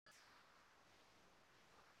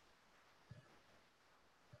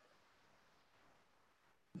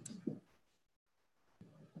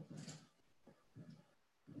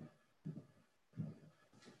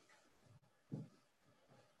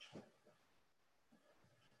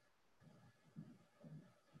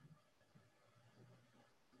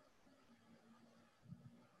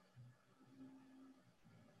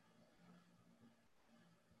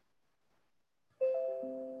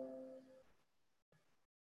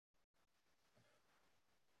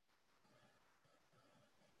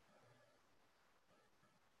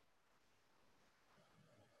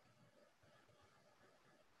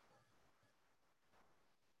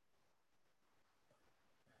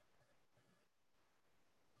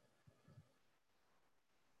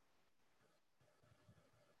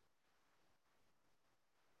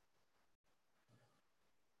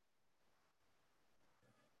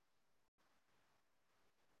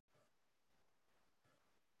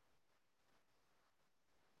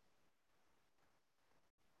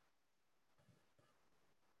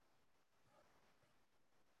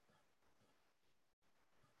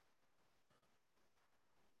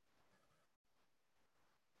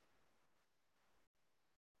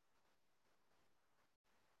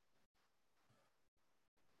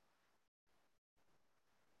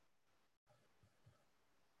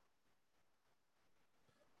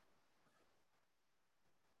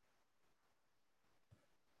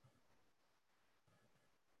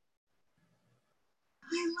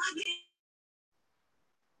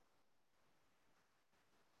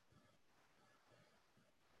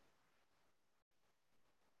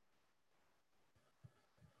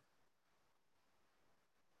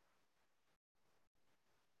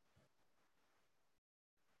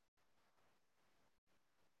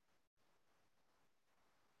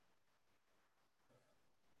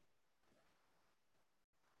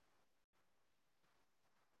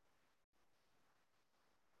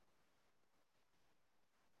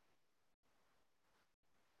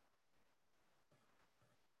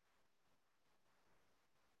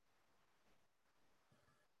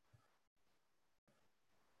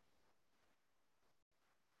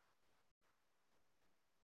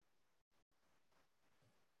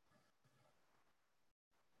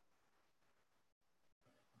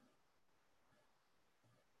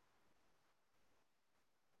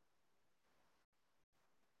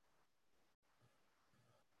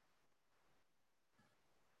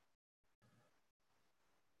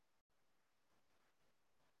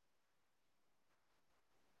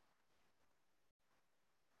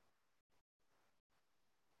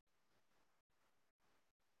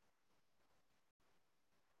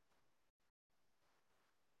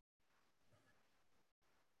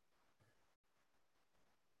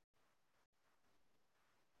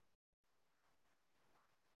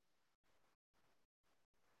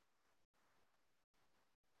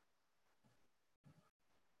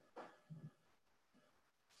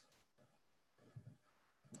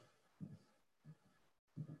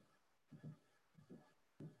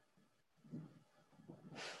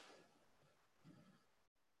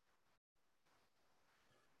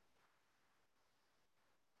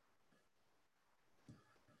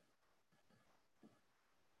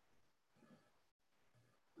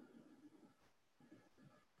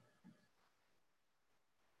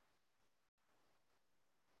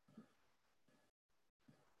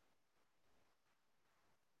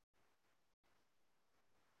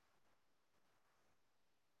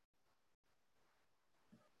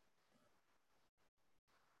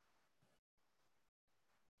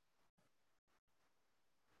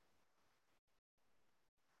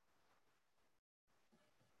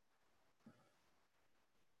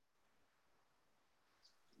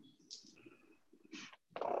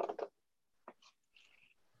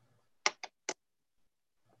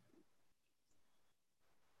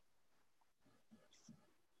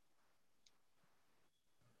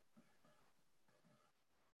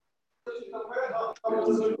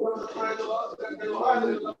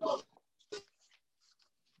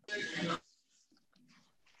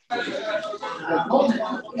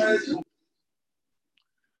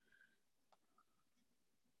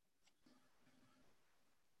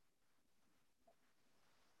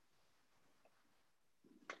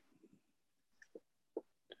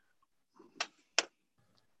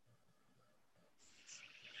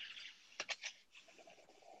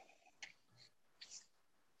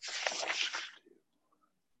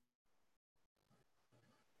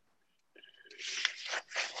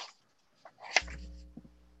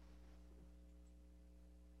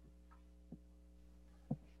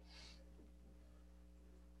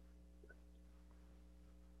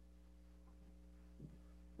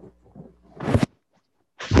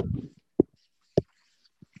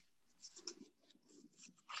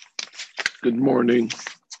Good morning.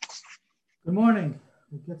 Good morning.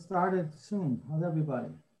 We'll get started soon. How's everybody?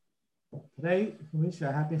 Today, we wish you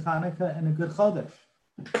a happy Hanukkah and a good Chodesh.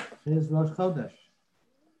 Today is Rosh Chodesh.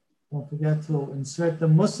 Don't forget to insert the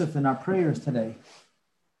Musaf in our prayers today.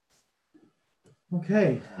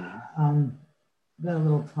 Okay, got a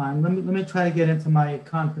little time. Let me try to get into my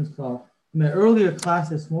conference call. In my earlier class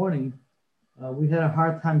this morning, we had a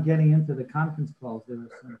hard time getting into the conference calls. There were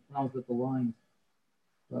some problems with the lines.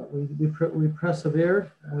 But we persevered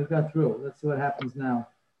and we got through. Let's see what happens now.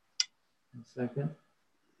 One second.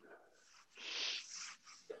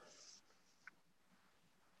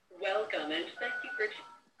 Welcome and thank you for.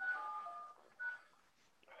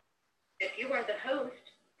 If you are the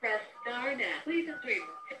host, press star now. Please enter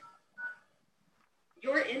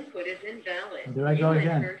your input is invalid. There I go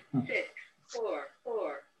again.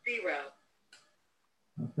 6440.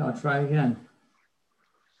 Okay, I'll try again.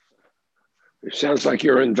 It sounds like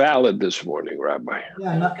you're invalid this morning, Rabbi.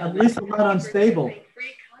 Yeah, at least I'm not unstable.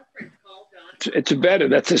 It's better.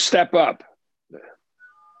 That's a step up.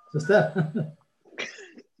 It's a step.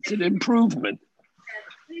 It's an improvement.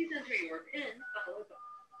 Please enter your PIN followed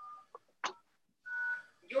by.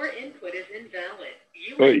 Your input is invalid.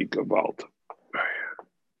 Gewalt.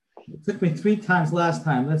 It took me 3 times last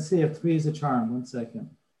time. Let's see if 3 is a charm. 1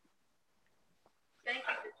 second. Thank you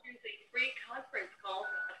for choosing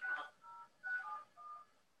freeconferencecall.com.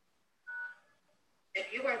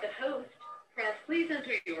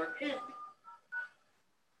 enter your PIN.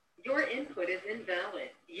 Your input is invalid.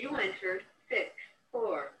 You entered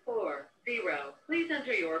 6440. Please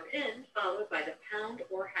enter your PIN followed by the pound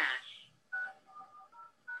or hash.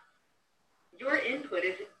 Your input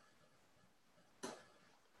is...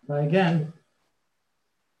 Try again.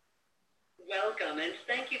 Welcome and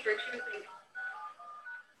thank you for choosing.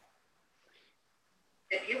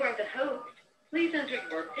 If you are the host, please enter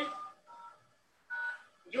your PIN.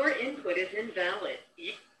 Your input is invalid.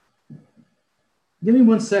 Give me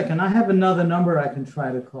 1 second. I have another number I can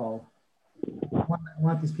try to call. I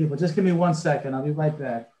want these people. Just give me 1 second. I'll be right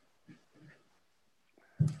back.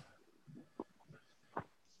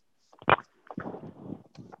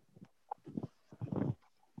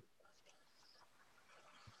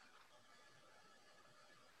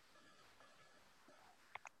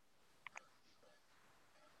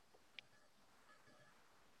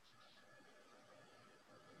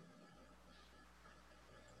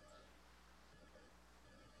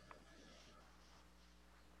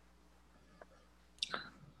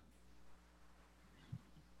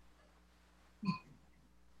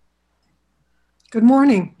 Good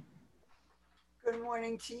morning. Good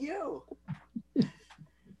morning to you.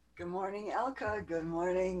 Good morning, Elka. Good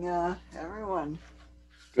morning, everyone.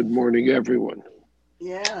 Good morning, everyone.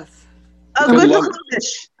 Yes. A Good good luck.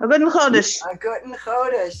 Chodesh. A good Chodesh. A Guten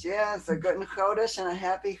Chodesh. Yes, a Guten Chodesh and a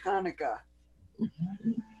happy Hanukkah.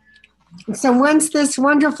 So when's this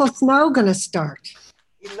wonderful snow going to start?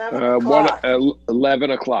 11 One, o'clock.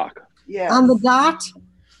 11 o'clock. Yes. On the dot?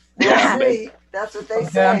 Yeah, We'll see. That's what they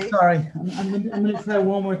Okay, I'm say. sorry. I'm going to try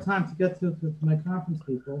one more time to get to my conference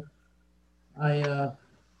people. Let's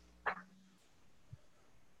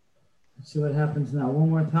see what happens now. One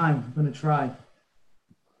more time. I'm going to try.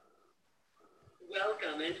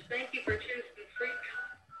 Welcome and thank you for choosing free.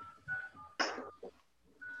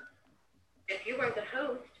 If you are the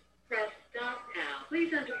host, press stop now.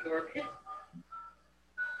 Please enter your PIN.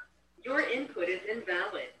 Your input is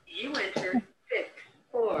invalid. You entered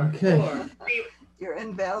 6440. You're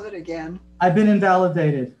invalid again. I've been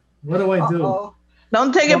invalidated. What do I do? Uh-oh.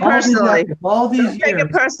 Don't take it For all these personally. years- all these Don't take years,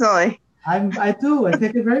 it personally. I do. I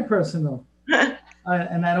take it very personal.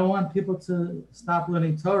 And I don't want people to stop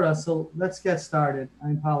learning Torah. So let's get started.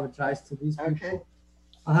 I apologize to these people. Okay.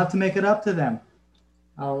 I'll have to make it up to them.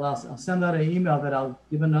 I'll send out an email that I'll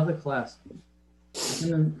give another class.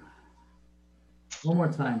 And then, one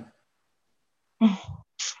more time.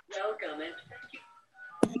 Welcome and thank you.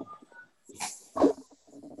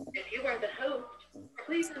 If you are the host,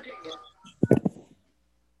 please enter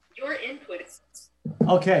your input.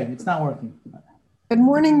 Okay, it's not working. Good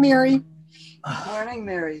morning, Mary. Morning,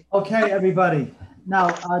 Mary. Okay, everybody. Now,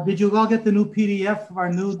 did you all get the new PDF of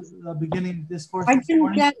our new beginning discourse? I this didn't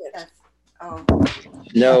morning? get it. Yes. Oh,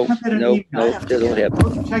 No, I sent it an no, email. no, doesn't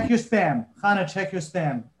happen. Check your spam. Hannah, check your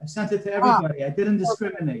spam. I sent it to everybody. I didn't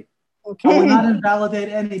discriminate. I will Okay. not invalidate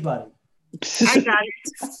anybody. I got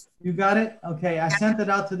it. You got it? Okay, I sent it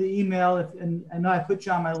out to the email, and I know I put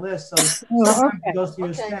you on my list, so Oh, sometimes okay. it goes to your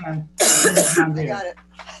Okay. spam. It's not I there. got it.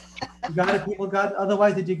 You got it? People got it?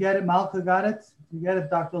 Otherwise, did you get it? Malka got it? Did you get it,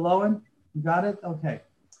 Dr. Lowen? You got it? Okay.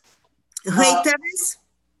 Hey, Tevis.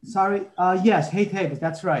 Sorry. Yes, Hey Tavis,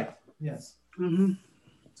 that's right. Yes. Mhm.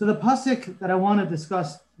 So the pasuk that I want to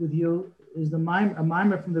discuss with you is a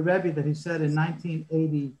mimer from the Rebbe that he said in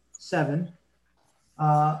 1987,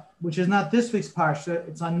 which is not this week's parsha.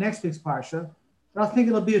 It's on next week's parsha. But I think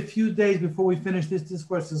it'll be a few days before we finish this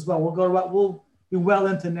discourse as well. We'll be well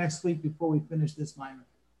into next week before we finish this mimer.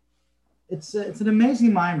 It's an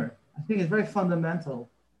amazing mimer. I think it's very fundamental,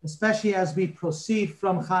 especially as we proceed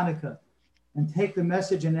from Hanukkah and take the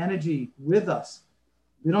message and energy with us.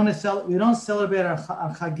 We don't celebrate our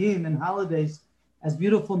Chagim and holidays as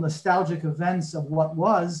beautiful nostalgic events of what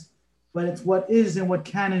was, but it's what is and what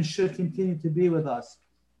can and should continue to be with us.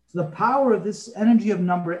 So the power of this energy of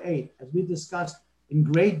number 8, as we discussed in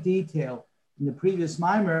great detail in the previous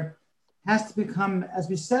mimer, has to become, as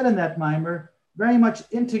we said in that mimer, very much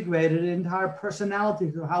integrated into our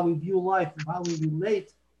personality, to how we view life and how we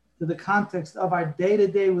relate to the context of our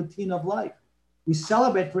day-to-day routine of life. We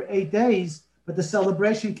celebrate for 8 days, but the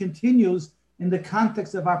celebration continues in the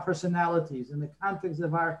context of our personalities, in the context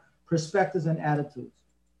of our perspectives and attitudes.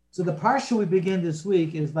 So the parsha we begin this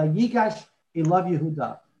week is Vayigash Elav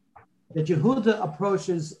Yehuda, that Yehuda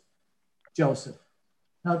approaches Joseph.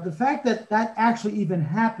 Now, the fact that that actually even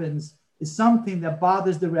happens is something that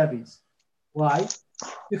bothers the Rebbe's. Why?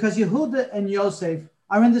 Because Yehuda and Yosef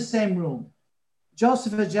are in the same room.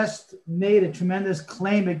 Joseph has just made a tremendous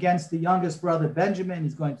claim against the youngest brother, Benjamin.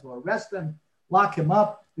 He's going to arrest him, lock him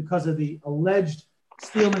up because of the alleged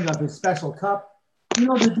stealing of his special cup. You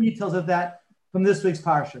know the details of that from this week's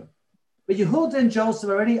Parsha. But Yehuda and Joseph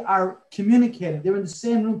already are communicating. They're in the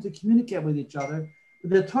same room to communicate with each other.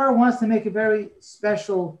 But the Torah wants to make a very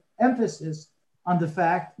special emphasis on the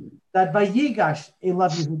fact that Vayigash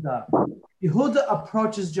Elav Yehuda, Yehuda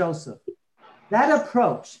approaches Joseph. That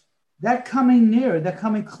approach, that coming near, that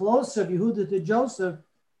coming closer of Yehuda to Joseph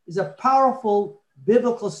is a powerful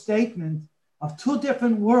biblical statement of two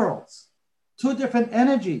different worlds, two different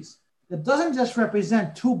energies that doesn't just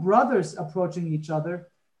represent two brothers approaching each other.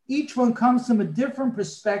 Each one comes from a different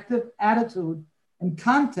perspective, attitude, and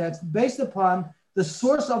context based upon the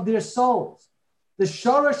source of their souls. The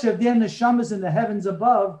shoresh of their neshamas in the heavens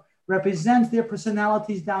above represents their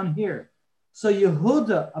personalities down here. So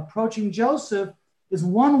Yehuda approaching Joseph is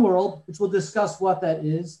one world, which we'll discuss what that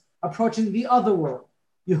is, approaching the other world.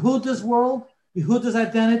 Yehuda's world, Yehuda's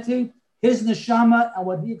identity, his neshama and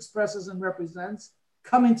what he expresses and represents,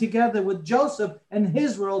 coming together with Joseph and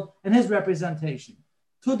his world and his representation.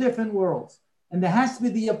 Two different worlds. And there has to be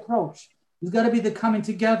the approach. There's got to be the coming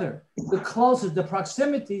together, the closest, the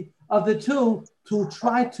proximity of the two to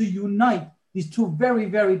try to unite these two very,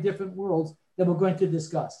 very different worlds that we're going to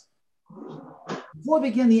discuss. Before we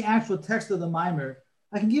begin the actual text of the Mimer,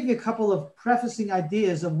 I can give you a couple of prefacing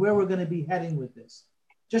ideas of where we're going to be heading with this.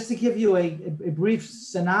 Just to give you a brief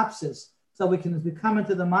synopsis, so we can, as we come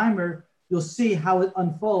into the Mimer, you'll see how it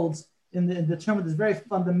unfolds in the term of these very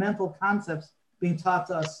fundamental concepts being taught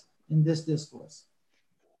to us in this discourse.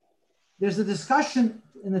 There's a discussion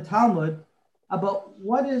in the Talmud about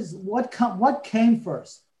what came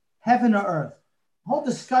first, heaven or earth. A whole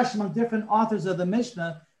discussion among different authors of the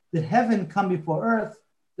Mishnah. Did heaven come before earth?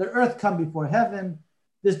 Did earth come before heaven?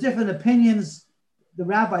 There's different opinions. The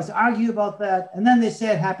rabbis argue about that, and then they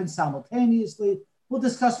say it happened simultaneously. We'll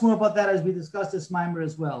discuss more about that as we discuss this Mimer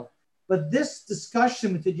as well. But this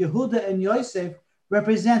discussion between Yehuda and Yosef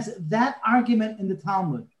represents that argument in the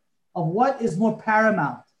Talmud of what is more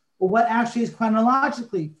paramount, or what actually is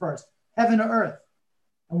chronologically first, heaven or earth,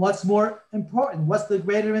 and what's more important, what's the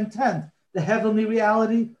greater intent, the heavenly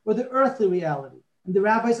reality or the earthly reality. And the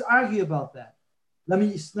rabbis argue about that. Let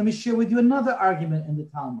me share with you another argument in the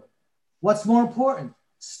Talmud. What's more important,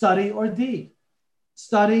 study or deed?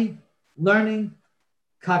 Study, learning,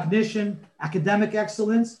 cognition, academic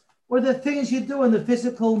excellence, or the things you do in the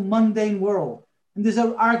physical, mundane world. And there's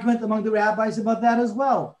an argument among the rabbis about that as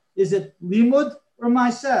well. Is it limud or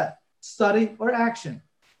ma'aseh, study or action?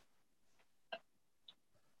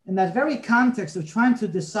 In that very context of trying to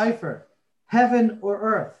decipher heaven or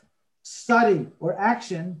earth, study or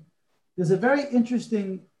action, there's a very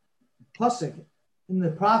interesting pasuk in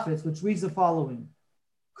the prophets which reads the following: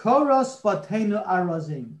 Koros batenu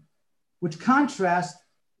arazim, which contrast,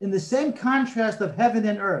 in the same contrast of heaven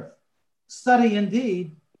and earth, study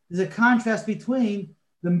indeed, there's a contrast between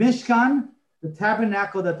the Mishkan, the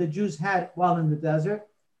tabernacle that the Jews had while in the desert,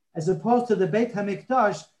 as opposed to the Beit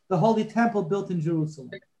HaMikdash, the holy temple built in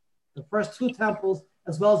Jerusalem. The first two temples,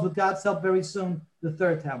 as well as with God's help very soon, the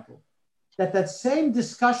third temple. That same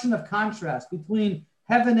discussion of contrast between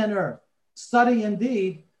heaven and earth, study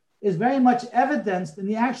indeed, is very much evidenced in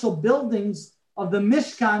the actual buildings of the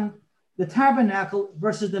Mishkan, the tabernacle,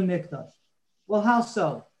 versus the Mikdash. Well, how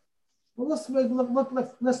so? Well,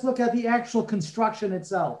 let's look at the actual construction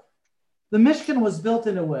itself. The Mishkan was built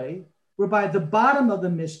in a way whereby the bottom of the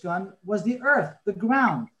Mishkan was the earth, the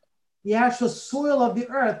ground. The actual soil of the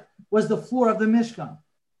earth was the floor of the Mishkan.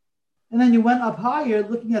 And then you went up higher,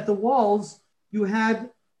 looking at the walls, you had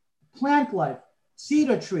plant life,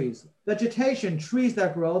 cedar trees, vegetation, trees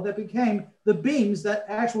that grow, that became the beams that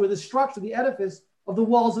actually were the structure, the edifice of the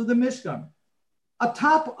walls of the Mishkan.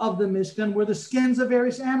 Atop of the Mishkan were the skins of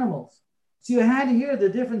various animals. So you had here the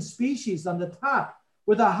different species on the top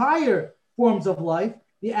were the higher forms of life,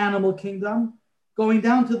 the animal kingdom. Going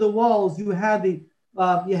down to the walls, you had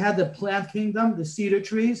the plant kingdom, the cedar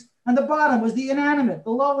trees, and the bottom was the inanimate,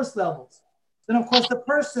 the lowest levels. Then, of course, the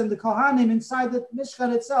person, the Kohanim inside the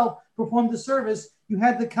Mishkan itself performed the service. You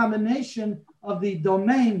had the combination of the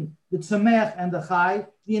domain, the tzomech and the chai,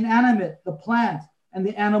 the inanimate, the plant, and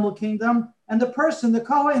the animal kingdom, and the person, the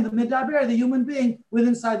Kohen, the Medaber, the human being, within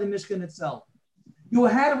inside the Mishkan itself. You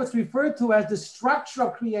had what's referred to as the structure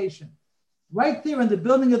of creation. Right there in the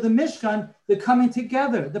building of the Mishkan, the coming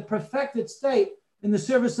together, the perfected state in the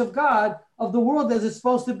service of God, of the world as it's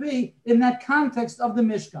supposed to be in that context of the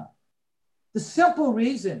Mishkan. The simple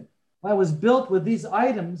reason why it was built with these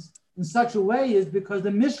items in such a way is because the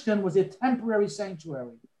Mishkan was a temporary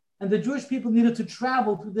sanctuary, and the Jewish people needed to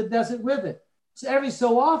travel through the desert with it. So every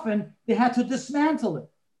so often, they had to dismantle it.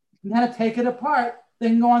 They had to take it apart,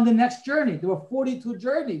 then go on the next journey. There were 42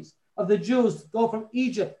 journeys of the Jews to go from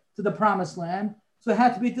Egypt to the promised land. So it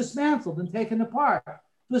had to be dismantled and taken apart.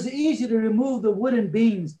 It was easy to remove the wooden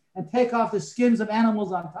beams and take off the skins of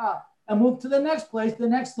animals on top and move to the next place, the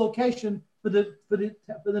next location for the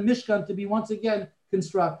Mishkan to be once again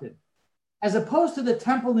constructed. As opposed to the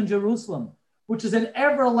temple in Jerusalem, which is an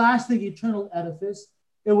everlasting eternal edifice,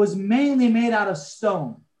 it was mainly made out of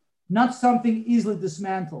stone, not something easily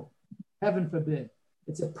dismantled. Heaven forbid.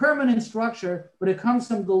 It's a permanent structure, but it comes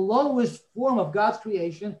from the lowest form of God's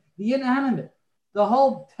creation, the inanimate. The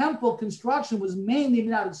whole temple construction was mainly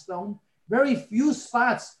made out of stone. Very few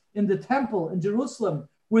spots in the temple in Jerusalem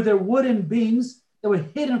were there wooden beams that were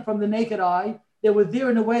hidden from the naked eye. They were there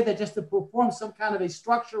in a way that just to perform some kind of a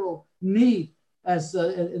structural need, as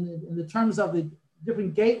in the terms of the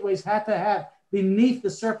different gateways had to have beneath the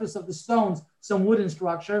surface of the stones some wooden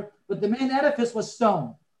structure, but the main edifice was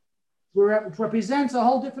stone, which represents a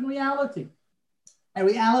whole different reality, a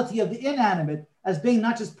reality of the inanimate as being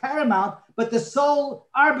not just paramount, but the sole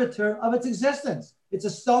arbiter of its existence. It's a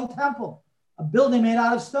stone temple, a building made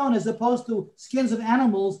out of stone, as opposed to skins of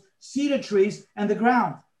animals, cedar trees, and the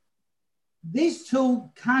ground. These two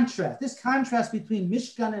contrast, this contrast between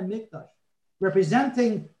Mishkan and Mikdash,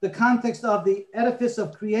 representing the context of the edifice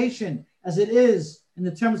of creation as it is in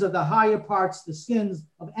the terms of the higher parts, the skins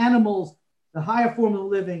of animals, the higher form of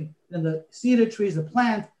living, then the cedar trees, the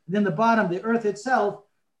plant, and then the bottom, the earth itself,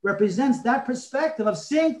 represents that perspective of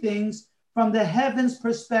seeing things from the heavens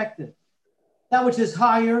perspective. That which is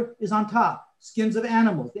higher is on top, skins of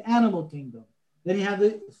animals, the animal kingdom. Then you have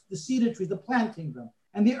the cedar trees, the plant kingdom,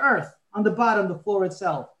 and the earth on the bottom, the floor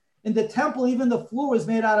itself. In the temple, even the floor is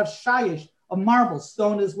made out of shayish, of marble,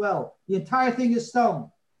 stone as well. The entire thing is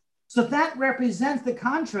stone. So that represents the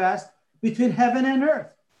contrast between heaven and earth.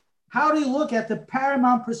 How do you look at the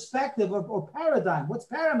paramount perspective or paradigm? What's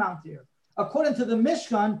paramount here? According to the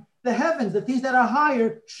Mishkan, the heavens, the things that are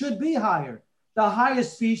higher should be higher. The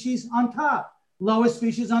highest species on top, lowest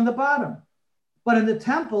species on the bottom. But in the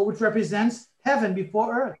temple, which represents heaven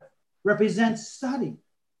before earth, represents study,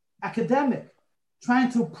 academic, trying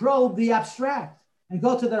to probe the abstract and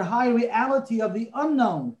go to the higher reality of the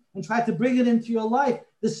unknown and try to bring it into your life.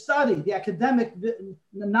 The study, the academic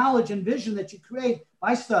knowledge and vision that you create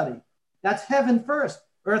by study. That's heaven first,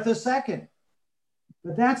 earth is second.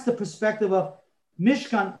 But that's the perspective of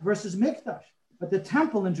Mishkan versus Mikdash. But the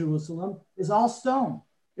temple in Jerusalem is all stone.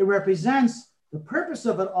 It represents, the purpose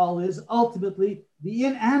of it all is ultimately the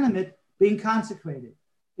inanimate being consecrated.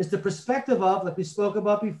 It's the perspective of, like we spoke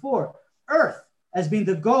about before, earth as being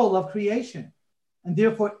the goal of creation. And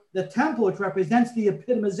therefore, the temple, which represents the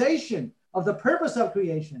epitomization of the purpose of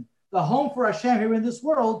creation, the home for Hashem here in this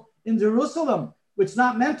world, in Jerusalem, which is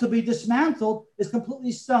not meant to be dismantled, is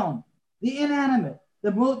completely stone. The inanimate,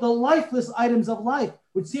 the lifeless items of life,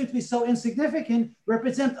 which seem to be so insignificant,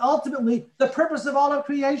 represent ultimately the purpose of all of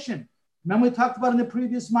creation. Remember we talked about in the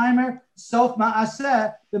previous mimer, Sof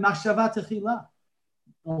ma'aseh b'machshava techila.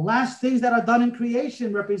 The last things that are done in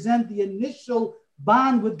creation represent the initial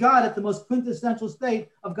bond with God at the most quintessential state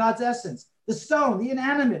of God's essence. The stone, the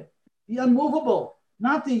inanimate, the unmovable,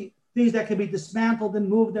 not the things that can be dismantled and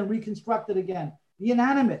moved and reconstructed again. The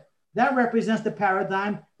inanimate, that represents the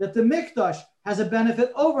paradigm that the Mikdash has a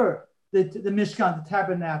benefit over the Mishkan, the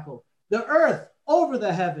tabernacle. The earth over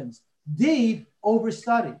the heavens, deed over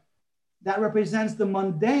study. That represents the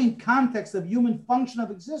mundane context of human function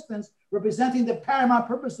of existence, representing the paramount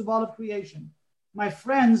purpose of all of creation. My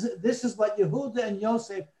friends, this is what Yehuda and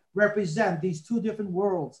Yosef represent, these two different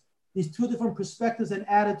worlds, these two different perspectives and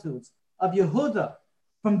attitudes of Yehuda,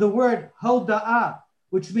 from the word hoda'ah,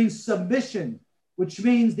 which means submission, which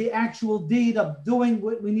means the actual deed of doing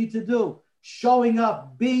what we need to do, showing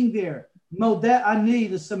up, being there. Modeh ani,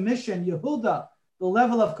 the submission, Yehuda, the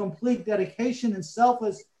level of complete dedication and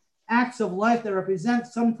selfless acts of life that represent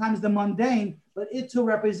sometimes the mundane, but it too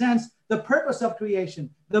represents the purpose of creation,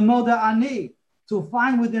 the modeh ani, to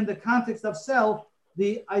find within the context of self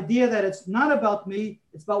the idea that it's not about me,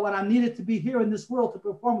 it's about what I'm needed to be here in this world to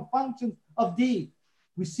perform functions of deed.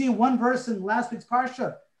 We see one verse in last week's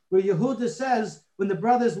Parsha where Yehuda says, when the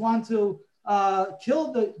brothers want to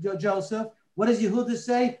kill Joseph, what does Yehuda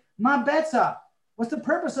say? Ma betza. What's the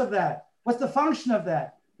purpose of that? What's the function of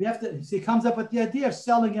that? We have to, he comes up with the idea of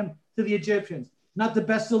selling him to the Egyptians. Not the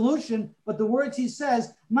best solution, but the words he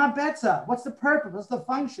says, ma betza. What's the purpose? What's the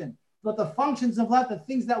function? But the functions of life, the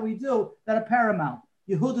things that we do that are paramount.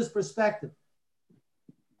 Yehuda's perspective.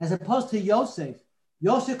 As opposed to Yosef,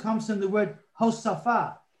 Yosef comes from the word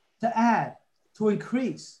hosafah, to add, to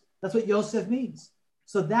increase. That's what Yosef means.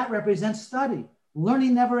 So that represents study.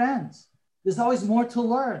 Learning never ends. There's always more to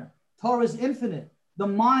learn. Torah is infinite. the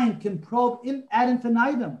mind can probe ad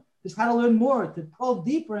infinitum to try to learn more, to probe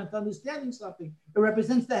deeper into understanding something. It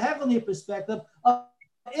represents the heavenly perspective of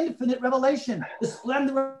infinite revelation, the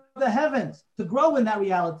splendor of the heavens, to grow in that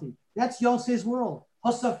reality. That's Yosef's world.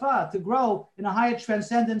 Hosafa, to grow in a higher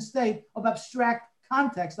transcendent state of abstract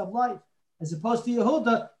context of life. As opposed to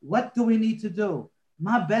Yehuda, what do we need to do?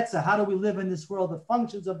 Ma betza, how do we live in this world? The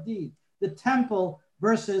functions of deed. The temple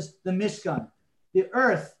versus the Mishkan. The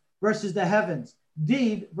earth versus the heavens.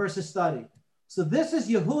 Deed versus study. So this is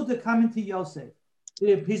Yehuda coming to Yosef.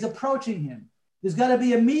 He's approaching him. There's got to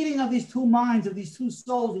be a meeting of these two minds, of these two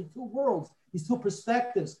souls, these two worlds, these two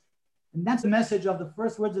perspectives. And that's the message of the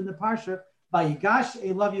first words in the Parsha, Vayigash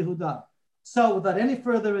Elav Yehuda. So without any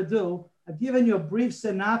further ado, I've given you a brief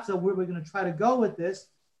synopsis of where we're going to try to go with this.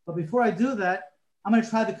 But before I do that, I'm going to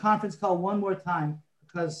try the conference call one more time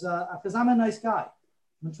because I'm a nice guy.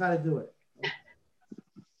 I'm going to try to do it.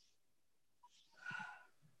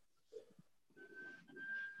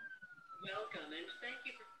 Welcome and thank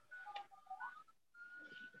you for.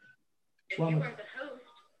 If Well, you are the host,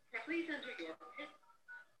 please enter your PIN.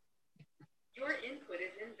 Your input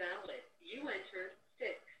is invalid. You entered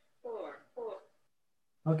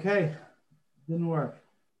 644. Okay, didn't work.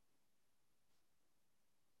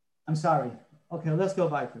 I'm sorry. Okay, let's go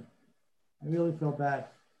back. I really feel bad.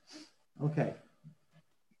 Okay.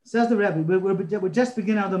 Says the Rebbe, we're just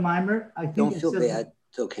beginning of the mimer. I think Don't feel bad.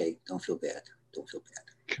 It's okay. Don't feel bad. Don't feel bad.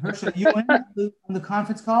 Herschel, you in on the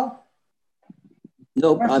conference call?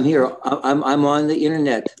 Nope, I'm here. I'm on the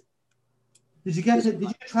internet. Did you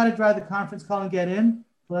try to drive the conference call and get in?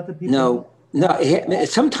 To let the people No.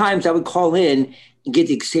 Sometimes I would call in and get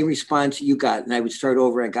the same response you got, and I would start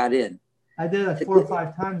over. I got in. I did it 4 or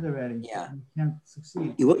 5 times already. Yeah. You can't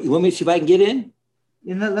succeed. You want me to see if I can get in?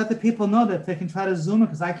 And let the people know that they can try to Zoom it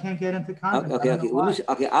because I can't get into conference. Okay.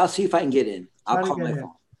 Okay, I'll see if I can get in. I'll call my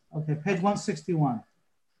phone. Okay, page 161.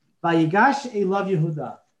 Vayigash Elav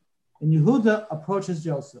Yehuda. And Yehuda approaches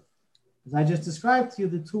Joseph. As I just described to you,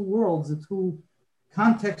 the two worlds, the two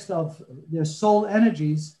contexts of their soul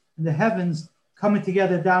energies in the heavens coming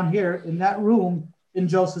together down here in that room in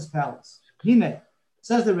Joseph's palace. Hine,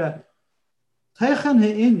 says the Rebbe,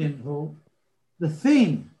 the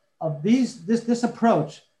theme of this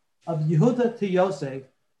approach of Yehuda to Yosef,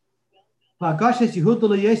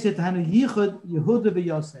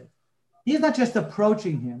 he's not just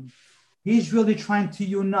approaching him, he's really trying to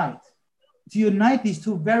unite these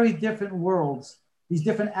two very different worlds, these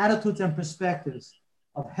different attitudes and perspectives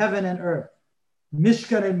of heaven and earth,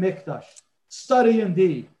 Mishkan and Mikdash, study and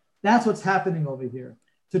deed. That's what's happening over here.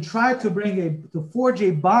 To try to forge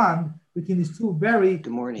a bond between these two very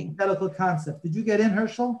medical concepts. Did you get in,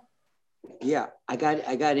 Herschel? Yeah, I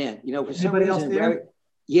got in. You know, for some Anybody else reason,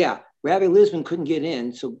 there? Rabbi Lisman couldn't get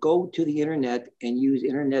in, so go to the internet and use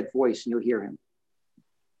internet voice, and you'll hear him.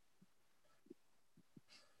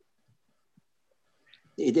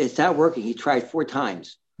 It's not working. He tried 4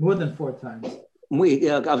 times. More than 4 times.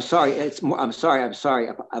 I'm sorry. I'm sorry.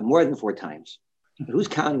 More than 4 times. But who's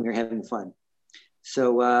counting? We're having fun.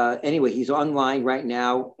 So anyway, he's online right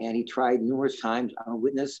now, and he tried numerous times. I'm a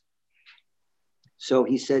witness. So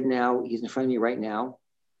he said now, he's in front of me right now.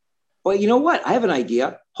 Well, you know what? I have an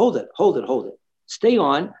idea. Hold it. Stay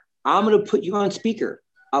on. I'm going to put you on speaker.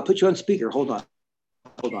 I'll put you on speaker. Hold on.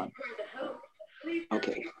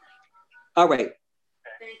 Okay. All right.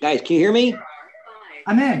 Guys, can you hear me?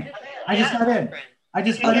 I'm in. I just got in.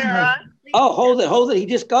 Oh, hold it. He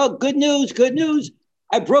just go. Good news.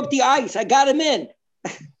 I broke the ice. I got him in.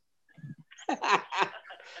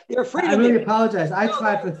 They're afraid I of really me. apologize. I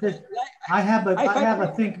tried for this. I have I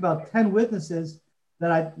think about 10 witnesses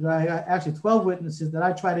that I actually 12 witnesses that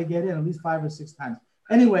I try to get in at least 5 or 6 times.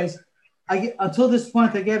 Anyways, until this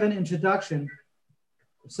point, I gave an introduction.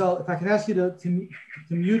 So if I can ask you to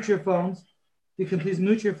mute your phones, you can please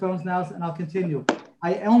mute your phones now, and I'll continue.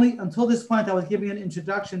 Until this point, I was giving an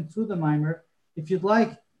introduction to the mimer. If you'd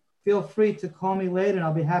like, feel free to call me later, and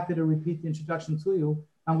I'll be happy to repeat the introduction to you.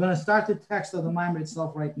 I'm going to start the text of the mimer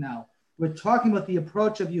itself right now. We're talking about the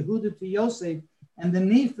approach of Yehuda to Yosef and the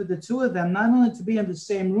need for the two of them not only to be in the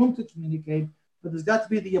same room to communicate, but there's got to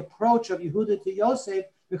be the approach of Yehuda to Yosef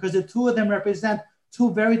because the two of them represent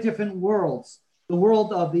 2 very different worlds. The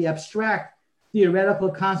world of the abstract theoretical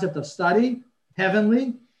concept of study,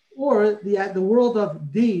 heavenly, or the world of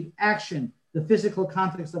deed, action, the physical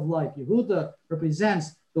context of life. Yehuda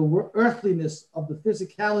represents the earthliness of the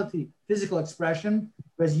physicality, physical expression,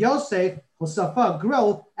 whereas Yosef, Hosafa,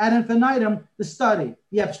 growth, ad infinitum, the study,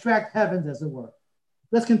 the abstract heavens, as it were.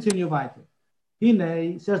 Let's continue weiter.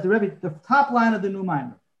 Hine, says the Rebbe, the top line of the new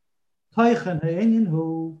mimer.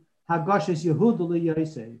 Hagoshes Yehuda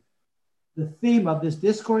Yosef. The theme of this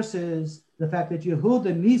discourse is the fact that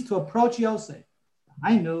Yehuda needs to approach Yosef.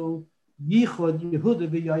 I know Yichud Yehuda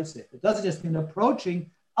v'Yosef. It doesn't just mean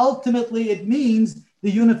approaching. Ultimately, it means the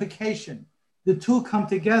unification. The two come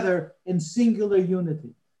together in singular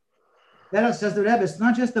unity. That says the Rebbe, it's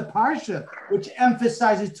not just the Parsha, which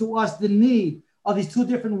emphasizes to us the need of these two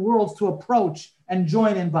different worlds to approach and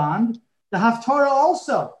join in bond. The Haftorah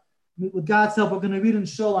also, with God's help, we're going to read in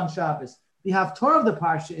Shul on Shabbos. The Haftorah of the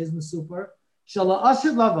Parsha is in the Super, Shala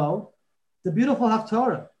Ashir Lavo, the beautiful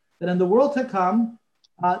Haftorah, that in the world to come,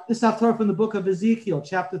 this Haftorah from the book of Ezekiel,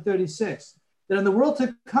 chapter 36, that in the world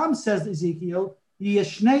to come, says Ezekiel,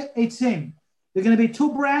 Yeshnei Eitzim, there are going to be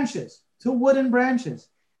two branches, two wooden branches.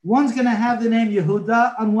 One's going to have the name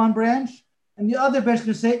Yehuda on one branch, and the other branch is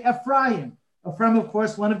going to say Ephraim. Ephraim, of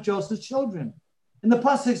course, one of Joseph's children. And the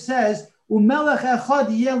pasuk says, "Umelech echad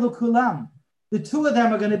yelu kulam." The two of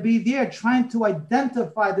them are going to be there trying to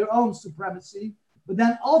identify their own supremacy, but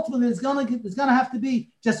then ultimately there's going to have to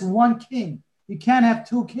be just one king. You can't have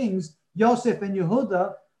two kings, Joseph and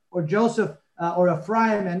Yehuda, or Joseph or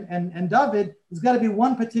Ephraim and David. There's got to be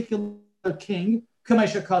one particular king,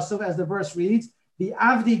 Kamesha Kosov, as the verse reads, the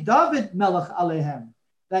Avdi David Melech Alehem,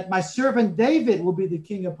 that my servant David will be the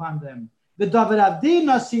king upon them. The David Avdi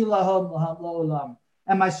Nasi Lahom La'olam,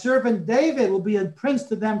 and my servant David will be a prince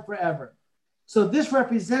to them forever. So this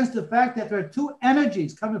represents the fact that there are two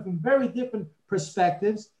energies coming from very different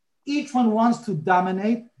perspectives. Each one wants to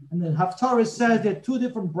dominate, and the Haftorah says there are two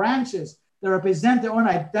different branches that represent their own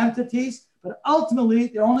identities, but ultimately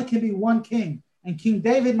there only can be one king, and King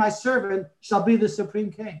David, my servant, shall be the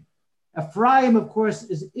supreme king. Ephraim, of course,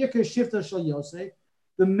 is Iker Shifta Shal Yosef,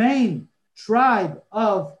 the main tribe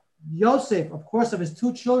of Yosef, of course, of his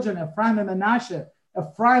two children, Ephraim and Menashe.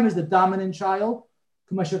 Ephraim is the dominant child,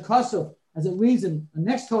 Kumasha Kosov, as it reads in the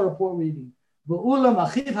next Torah report reading,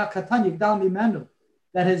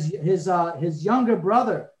 that his younger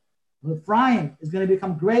brother, Ephraim, is going to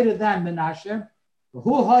become greater than Menashe.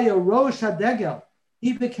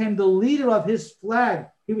 He became the leader of his flag.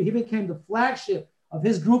 He became the flagship of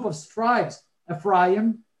his group of tribes,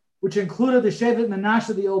 Ephraim, which included the Shevet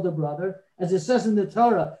Menashe, the older brother, as it says in the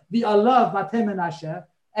Torah, the Alav Mate Menashe,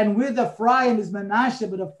 and with Ephraim is Menashe,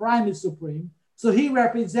 but Ephraim is supreme. So he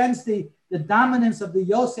represents the dominance of the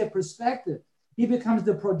Yosef perspective. He becomes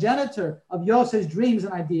the progenitor of Yosef's dreams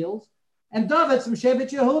and ideals. And David's from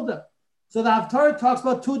Shevet Yehuda. So the Haftarah talks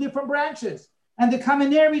about two different branches, and they're coming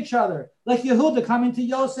near each other, like Yehuda coming to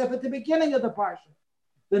Yosef at the beginning of the Parsha.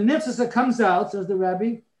 The Nitzvah that comes out, says the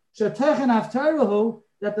Rebbe, Shetech and Haftarah,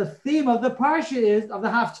 that the theme of the Parsha is, of the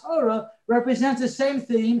Haftarah, represents the same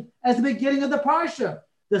theme as the beginning of the Parsha.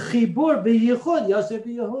 The Chibur v'Yichud, Yosef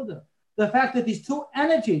v'Yehuda. The fact that these two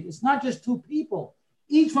energies, it's not just two people,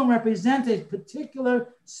 each one represents a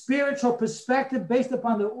particular spiritual perspective based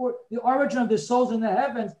upon the origin of the souls in the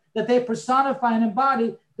heavens that they personify and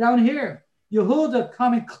embody down here. Yehuda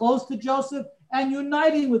coming close to Joseph and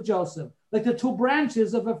uniting with Joseph, like the two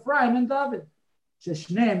branches of Ephraim and David.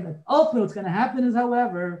 Sheshneim, ultimately what's going to happen is,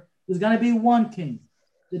 however, there's going to be one king.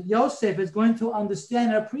 That Yosef is going to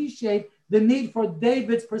understand and appreciate the need for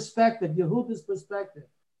David's perspective, Yehuda's perspective.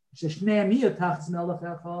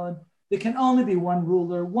 There can only be one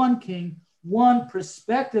ruler, one king, one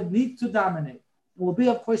perspective needs to dominate. It will be,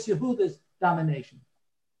 of course, Yehuda's domination.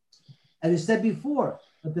 As I said before,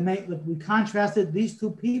 but we contrasted these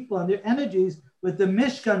two people and their energies with the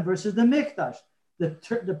Mishkan versus the Mikdash,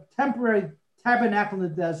 the temporary tabernacle in the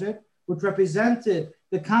desert, which represented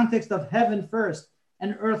the context of heaven first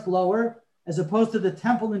and earth lower, as opposed to the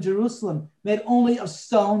temple in Jerusalem, made only of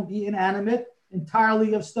stone, the inanimate,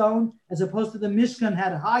 entirely of stone, as opposed to the Mishkan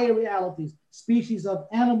had higher realities, species of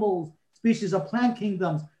animals, species of plant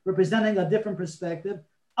kingdoms, representing a different perspective.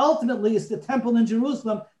 Ultimately, it's the temple in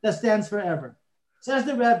Jerusalem that stands forever. Says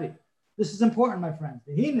the Rebbe, this is important, my friends.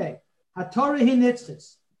 The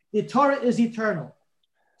Torah is eternal.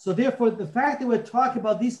 So therefore, the fact that we're talking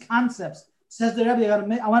about these concepts, says the Rebbe,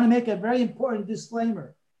 I want to make a very important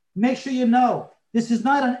disclaimer. Make sure you know, this is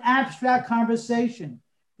not an abstract conversation.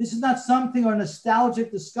 This is not something or a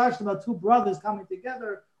nostalgic discussion about two brothers coming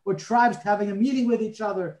together or tribes having a meeting with each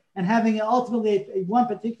other and having ultimately one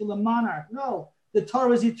particular monarch. No, the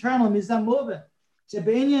Torah is eternal.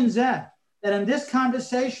 That in this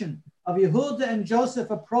conversation of Yehuda and Joseph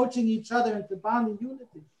approaching each other into bonding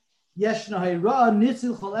unity, there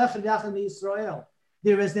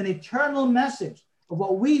is an eternal message of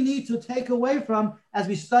what we need to take away from as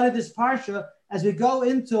we study this Parsha, as we go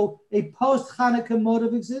into a post-Hanukkah mode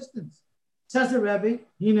of existence. Says the Rebbe,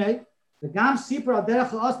 the Gam Sipra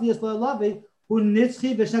Derech Asli Lavi,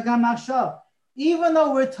 Even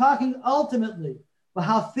though we're talking ultimately about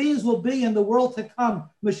how things will be in the world to come,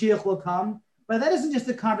 Mashiach will come, but that isn't just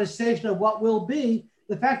a conversation of what will be.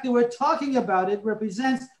 The fact that we're talking about it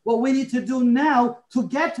represents what we need to do now to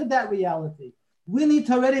get to that reality. We need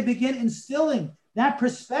to already begin instilling that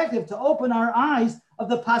perspective to open our eyes of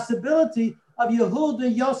the possibility of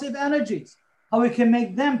Yehuda Yosef energies, how we can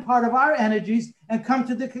make them part of our energies and come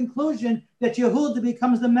to the conclusion that Yehuda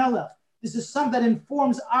becomes the Melech. This is something that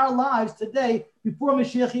informs our lives today before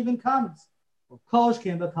Mashiach even comes.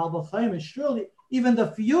 Surely even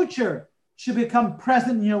the future should become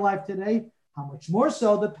present in your life today. How much more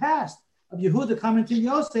so the past of Yehuda coming to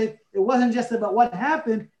Yosef. It wasn't just about what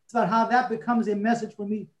happened, it's about how that becomes a message for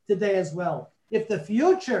me today as well. If the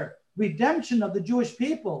future redemption of the Jewish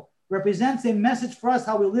people represents a message for us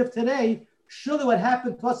how we live today, surely what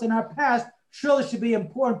happened to us in our past surely should be an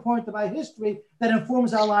important point of our history that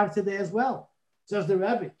informs our lives today as well. Says the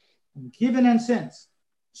Rebbe, Kivan and since,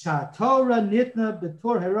 Torah nitna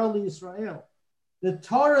b'tor heroli Yisrael. The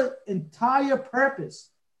Torah entire purpose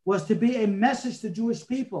was to be a message to Jewish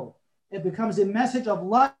people. It becomes a message of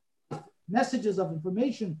life, messages of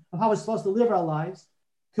information of how we're supposed to live our lives.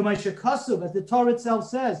 K'may shekasuv, as the Torah itself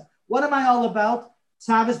says, what am I all about?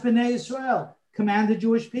 Tzavas b'nei Yisrael, command the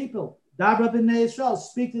Jewish people. Dabra b'nei Yisrael,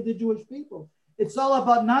 speak to the Jewish people. It's all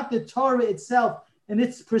about not the Torah itself in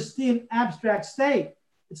its pristine abstract state.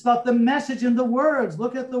 It's about the message in the words.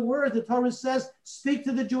 Look at the words. The Torah says, speak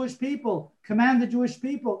to the Jewish people, command the Jewish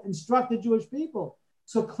people, instruct the Jewish people.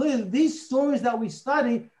 So clearly, these stories that we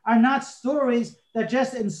study are not stories that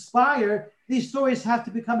just inspire. These stories have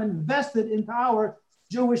to become invested into our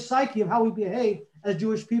Jewish psyche of how we behave as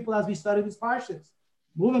Jewish people as we study these parshas.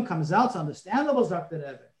 Movement comes out, it's understandable, Dr.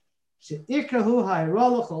 Rebbe.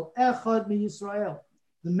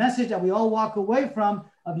 The message that we all walk away from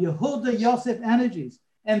of Yehuda Yosef energies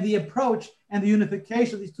and the approach and the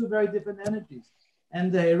unification of these two very different energies.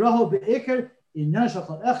 And the Eroho Be'ikr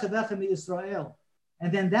Israel.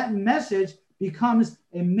 And then that message becomes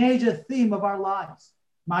a major theme of our lives.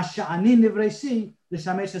 I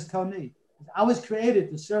was created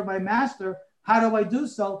to serve my master. How do I do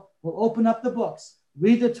so? We'll open up the books,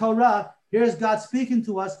 read the Torah. Here's God speaking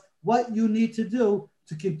to us what you need to do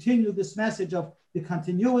to continue this message of the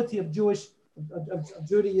continuity of Judaism,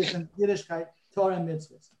 Yiddishkeit, Torah, and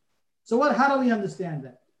mitzvahs. So how do we understand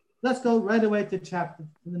that? Let's go right away to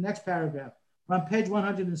the next paragraph. We're on page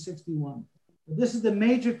 161. This is the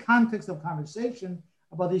major context of conversation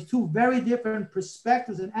about these two very different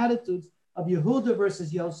perspectives and attitudes of Yehuda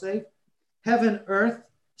versus Yosef, heaven, earth,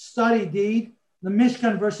 study, deed, the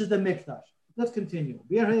Mishkan versus the Mikdash. Let's continue.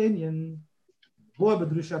 I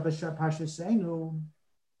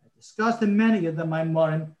discussed in many of the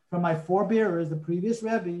Maimarim from my forebearers, the previous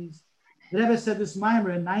Rebbes. The Rebbe said this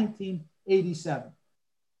Maimar in 1987.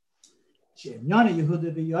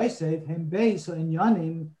 Yehuda v'Yosef hem beis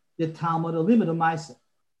inyanim the Talmud Olimid Maisa.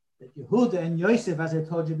 That Yehuda and Yosef, as I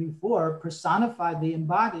told you before, personify, they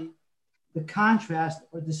embody the contrast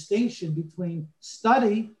or distinction between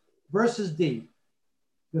study versus deed.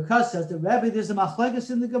 Because, says the Rebbe, there's a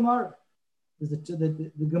machleges in the Gemara.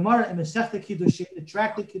 The Gemara in Masechta Kiddushin, the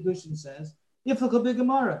Tractate Kiddushin says, Iflikul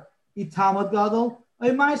b'Gemara, Talmud Gadol or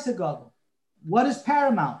Maisa Gadol. What is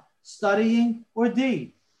paramount, studying or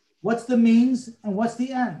deed? What's the means and what's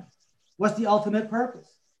the end? What's the ultimate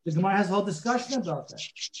purpose? The Gemara has a whole discussion about that.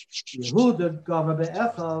 Yehuda Gavra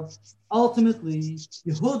Be'echav. Ultimately,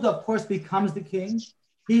 Yehuda, of course, becomes the king.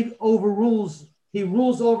 He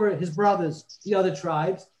rules over his brothers, the other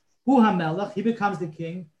tribes. Hu HaMelech, he becomes the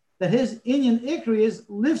king. That his inyan ikri is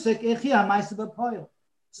livsek echia ma'aseh b'poil.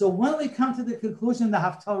 So when we come to the conclusion in the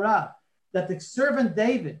Haftarah that the servant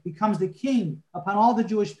David becomes the king upon all the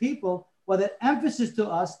Jewish people, well, that emphasis to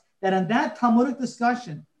us that in that Talmudic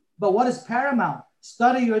discussion, but what is paramount,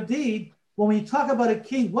 study or deed, when we talk about a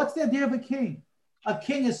king, what's the idea of a king? A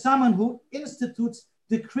king is someone who institutes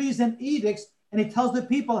decrees and edicts, and he tells the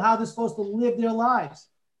people how they're supposed to live their lives.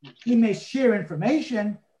 He may share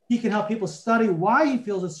information. He can help people study why he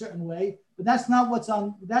feels a certain way, but that's not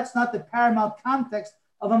the paramount context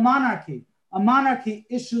of a monarchy. A monarchy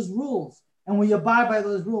issues rules, and we abide by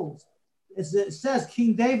those rules. It says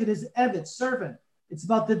King David is Eved, servant. It's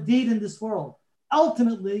about the deed in this world.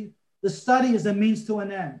 Ultimately, the study is a means to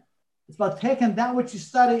an end. It's about taking that which you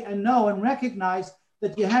study and know and recognize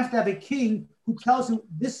that you have to have a king who tells you,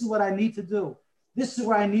 this is what I need to do. This is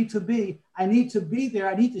where I need to be. I need to be there.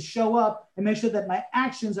 I need to show up and make sure that my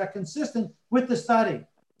actions are consistent with the study.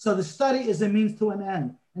 So the study is a means to an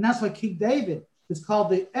end. And that's why King David is called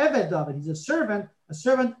the Eved David. He's a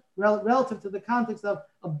servant relative to the context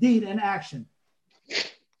of deed and action.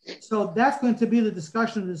 So that's going to be the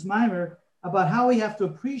discussion of this mimer about how we have to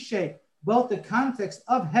appreciate both the context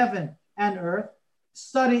of heaven and earth,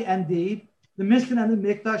 study and deed, the Mishkan and the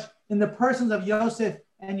Mikdash in the persons of Yosef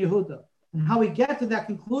and Yehuda. And how we get to that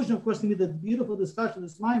conclusion, of course, can be the beautiful discussion of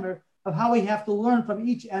this mimer of how we have to learn from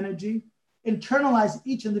each energy, internalize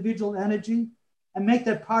each individual energy, and make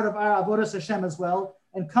that part of our Avodas Hashem as well,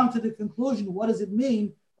 and come to the conclusion, what does it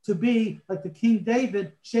mean to be like the King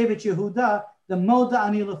David, Shevet Yehuda, the Moda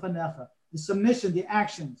Ani Lefanecha, the submission, the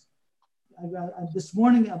actions. This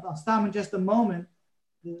morning, I'll stop in just a moment,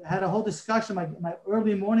 I had a whole discussion, my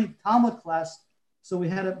early morning Talmud class, so we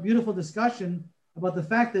had a beautiful discussion about the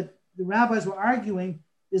fact that the rabbis were arguing,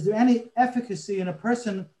 is there any efficacy in a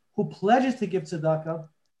person who pledges to give tzedakah,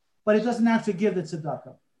 but he doesn't actually give the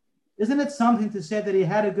tzedakah? Isn't it something to say that he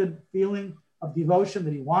had a good feeling of devotion,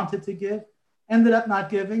 that he wanted to give, ended up not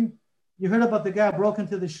giving? You heard about the guy who broke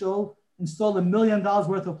into the shul and stole $1 million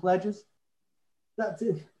worth of pledges? But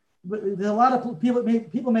there's a lot of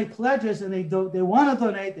people make pledges and they want to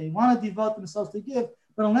donate, they want to devote themselves to give,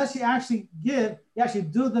 but unless you actually give, you actually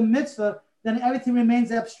do the mitzvah, then everything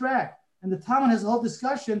remains abstract. And the Talmud has a whole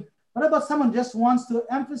discussion. What about someone just wants to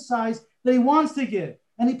emphasize that he wants to give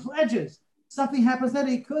and he pledges? Something happens that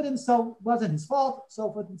he couldn't, so it wasn't his fault,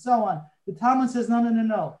 so forth and so on. The Talmud says,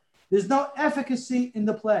 no. There's no efficacy in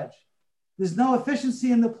the pledge. There's no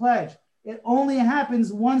efficiency in the pledge. It only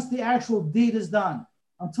happens once the actual deed is done.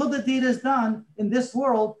 Until the deed is done in this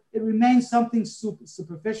world, it remains something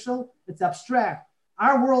superficial, it's abstract.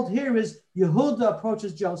 Our world here is Yehuda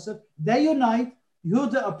approaches Joseph, they unite,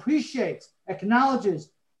 Yehuda appreciates,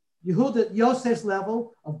 acknowledges Yosef's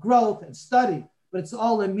level of growth and study, but it's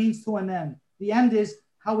all a means to an end. The end is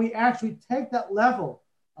how we actually take that level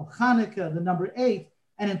of Hanukkah, the number 8,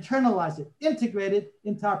 and internalize it, integrate it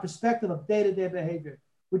into our perspective of day-to-day behavior.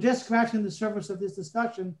 We're just scratching the surface of this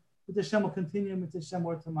discussion, but the Hashem will continue with Hashem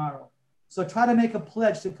more tomorrow. So try to make a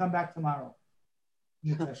pledge to come back tomorrow.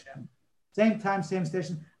 Hashem. Same time, same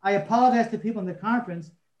station. I apologize to people in the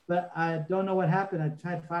conference, but I don't know what happened. I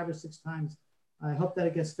tried 5 or 6 times. I hope that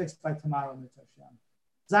it gets fixed by tomorrow.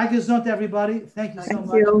 Zag Gesund, everybody. Thank you so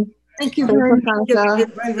much. Thank you very much.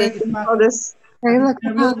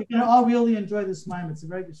 You can all really enjoy this mimer. It's a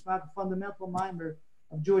very fundamental mimer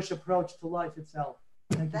of Jewish approach to life itself.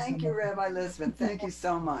 Thank you, Rabbi Lisbon. Thank you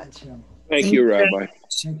so much. Thank you, Rabbi.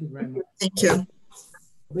 Thank you very much. Thank you.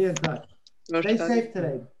 Be in touch. Stay safe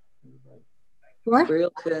today. What?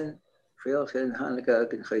 Frilchen, Hanukkah,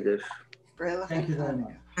 Good Chodesh. Thank you very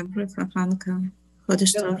much. Hanukkah.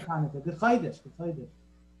 Chodesh Tov. Good Chodesh.